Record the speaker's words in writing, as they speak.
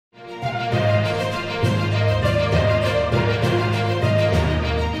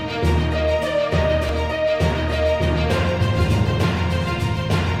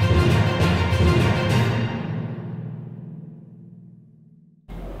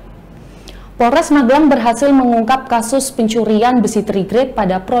Polres Magelang berhasil mengungkap kasus pencurian besi trigrade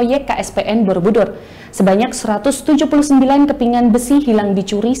pada proyek KSPN Borobudur. Sebanyak 179 kepingan besi hilang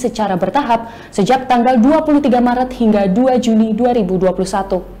dicuri secara bertahap sejak tanggal 23 Maret hingga 2 Juni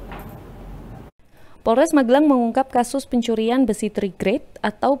 2021. Polres Magelang mengungkap kasus pencurian besi trigrade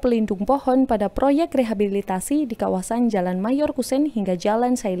atau pelindung pohon pada proyek rehabilitasi di kawasan Jalan Mayor Kusen hingga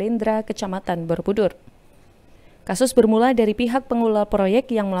Jalan Sailendra, Kecamatan Borobudur. Kasus bermula dari pihak pengelola proyek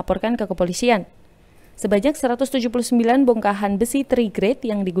yang melaporkan ke kepolisian. Sebanyak 179 bongkahan besi trigrade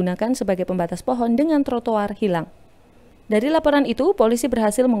yang digunakan sebagai pembatas pohon dengan trotoar hilang. Dari laporan itu, polisi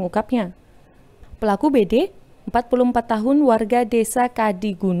berhasil mengungkapnya. Pelaku BD, 44 tahun warga desa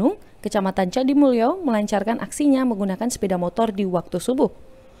Kadi Gunung, Kecamatan Cadimulyo, melancarkan aksinya menggunakan sepeda motor di waktu subuh.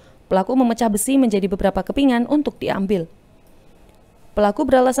 Pelaku memecah besi menjadi beberapa kepingan untuk diambil. Pelaku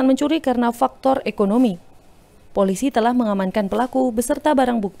beralasan mencuri karena faktor ekonomi. Polisi telah mengamankan pelaku beserta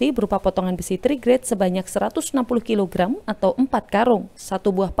barang bukti berupa potongan besi trigrade sebanyak 160 kg atau 4 karung,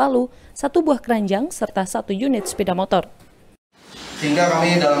 1 buah palu, 1 buah keranjang, serta 1 unit sepeda motor. Sehingga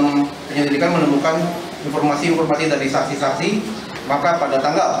kami dalam penyelidikan menemukan informasi dari saksi-saksi, maka pada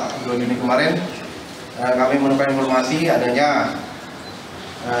tanggal 2 Juni kemarin kami menemukan informasi adanya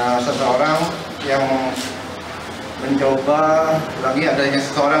seseorang yang mencoba adanya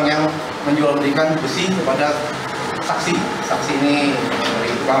seseorang yang menjual-belikan besi kepada saksi ini dari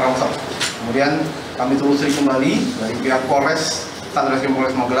tukang rongsok. Kemudian kami telusuri kembali dari pihak Polres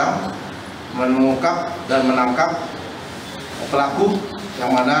Magelang mengungkap dan menangkap pelaku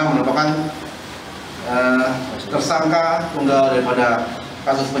yang mana merupakan tersangka tunggal daripada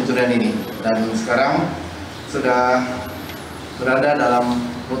kasus pencurian ini, dan sekarang sudah berada dalam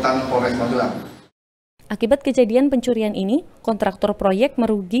rutan Polres Magelang. Akibat kejadian pencurian ini, kontraktor proyek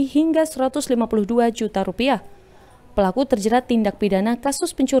merugi hingga 152 juta rupiah. Pelaku terjerat tindak pidana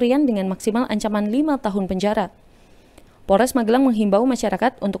kasus pencurian dengan maksimal ancaman 5 tahun penjara. Polres Magelang menghimbau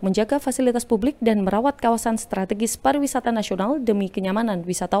masyarakat untuk menjaga fasilitas publik dan merawat kawasan strategis pariwisata nasional demi kenyamanan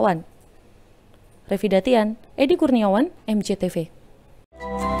wisatawan. Revidatian, Edi Kurniawan, MJTV.